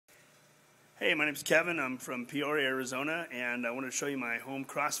Hey, my name's Kevin. I'm from Peoria, Arizona, and I wanted to show you my home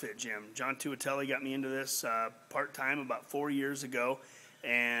CrossFit gym. John Tuatelli got me into this part-time about 4 years ago,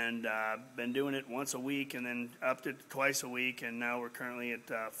 and been doing it once a week and then upped it to twice a week, and now we're currently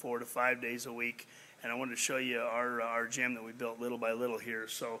at 4 to 5 days a week. And I wanted to show you our gym that we built little by little here.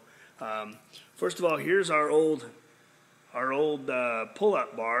 So first of all, here's our old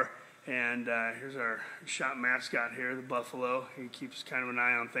pull-up bar. And here's our shop mascot here, the buffalo. He keeps kind of an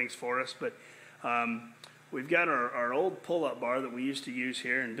eye on things for us. But we've got our old pull-up bar that we used to use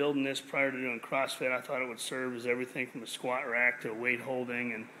here. And building this prior to doing CrossFit, I thought it would serve as everything from a squat rack to weight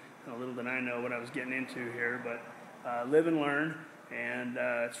holding. And little did I know what I was getting into here. But live and learn. And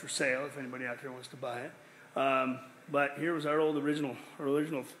it's for sale if anybody out there wants to buy it. But here was our old original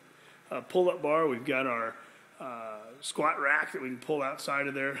pull-up bar. We've got our squat rack that we can pull outside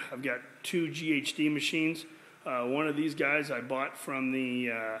of there. I've got 2 GHD machines. One of these guys I bought from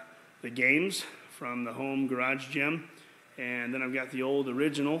the games from the home garage gym, and then I've got the old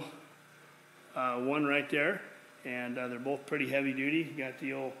original one right there, and they're both pretty heavy duty. You got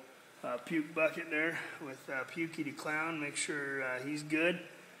the old puke bucket there with Pukey the Clown. Make sure he's good.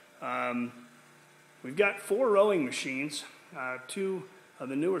 We've got 4 rowing machines, 2 of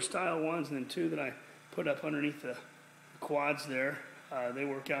the newer style ones, and then 2 that I put up underneath the quads there. They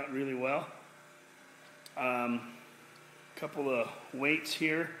work out really well. Couple of weights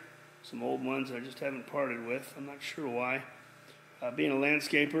here, some old ones I just haven't parted with. I'm not sure why. Being a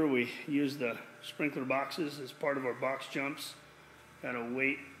landscaper, we use the sprinkler boxes as part of our box jumps. Got a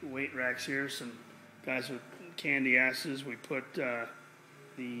weight racks here. Some guys with candy asses. We put the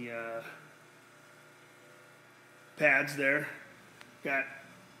pads there. Got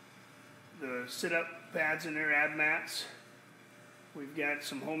the sit-up pads in there, ab mats. We've got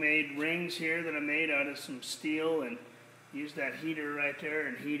some homemade rings here that I made out of some steel and used that heater right there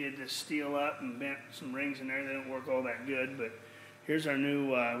and heated the steel up and bent some rings in there. They don't work all that good, but here's our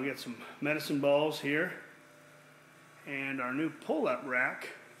new, we got some medicine balls here and our new pull-up rack.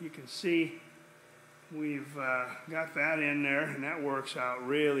 You can see we've got that in there and that works out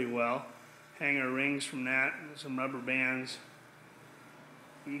really well. Hang our rings from that, some rubber bands.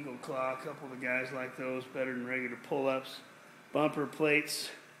 Eagle Claw, a couple of the guys like those better than regular pull-ups. Bumper plates,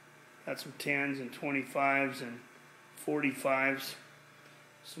 got some 10s and 25s and 45s.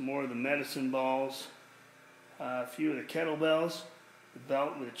 Some more of the medicine balls. A few of the kettlebells, the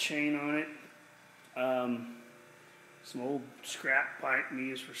belt with a chain on it. Some old scrap pipe we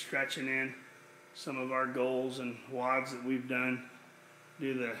use for stretching in. Some of our goals and wads that we've done.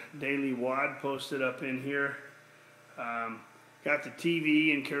 Do the daily wad posted up in here. Got the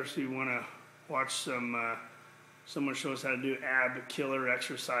TV in case we want to watch someone show us how to do ab killer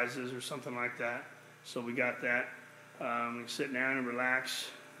exercises or something like that. So we got that. We can sit down and relax.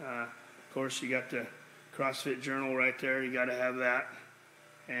 Of course, you got the CrossFit journal right there. You got to have that.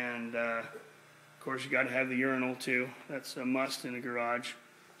 And of course, you got to have the urinal too. That's a must in the garage.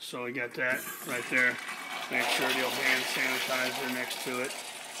 So we got that right there. Make sure the old hand sanitizer next to it.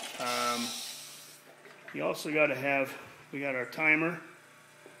 You also got to have. We got our timer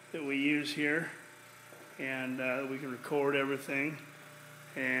that we use here, and we can record everything.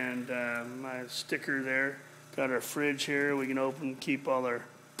 And my sticker there. Got our fridge here. We can open, keep all our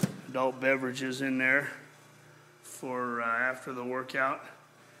adult beverages in there for after the workout.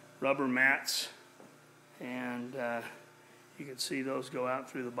 Rubber mats, and you can see those go out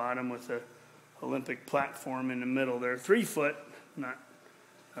through the bottom with the Olympic platform in the middle there. 3 foot, not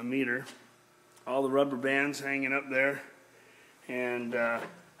a meter. All the rubber bands hanging up there. And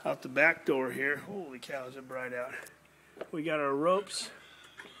out the back door here, holy cow, is it bright out. We got our ropes,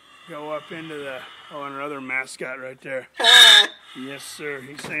 go up into the, and our other mascot right there. Yes, sir,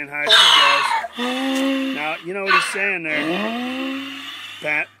 he's saying hi to you guys. Now, you know what he's saying there,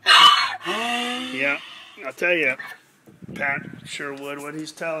 Pat? Yeah, I'll tell you, Pat Sherwood, what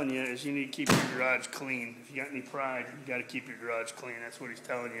he's telling you is you need to keep your garage clean. If you got any pride, you got to keep your garage clean. That's what he's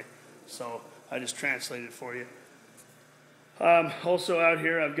telling you. So I just translated it for you. Also out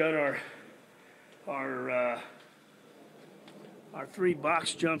here, I've got our 3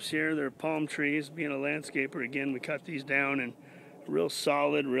 box jumps here. They're palm trees. Being a landscaper, again, we cut these down and real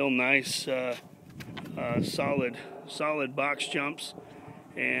solid, real nice, solid box jumps.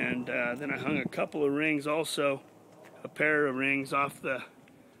 And then I hung a couple of rings, also a pair of rings off the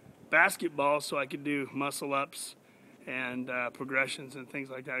basketball, so I could do muscle ups and progressions and things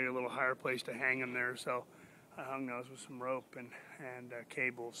like that. A little higher place to hang them there. So I hung those with some rope and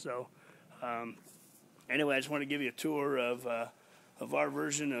cable. So anyway, I just want to give you a tour of our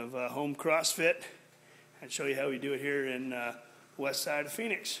version of home CrossFit and show you how we do it here in west side of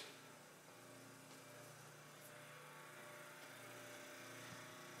Phoenix.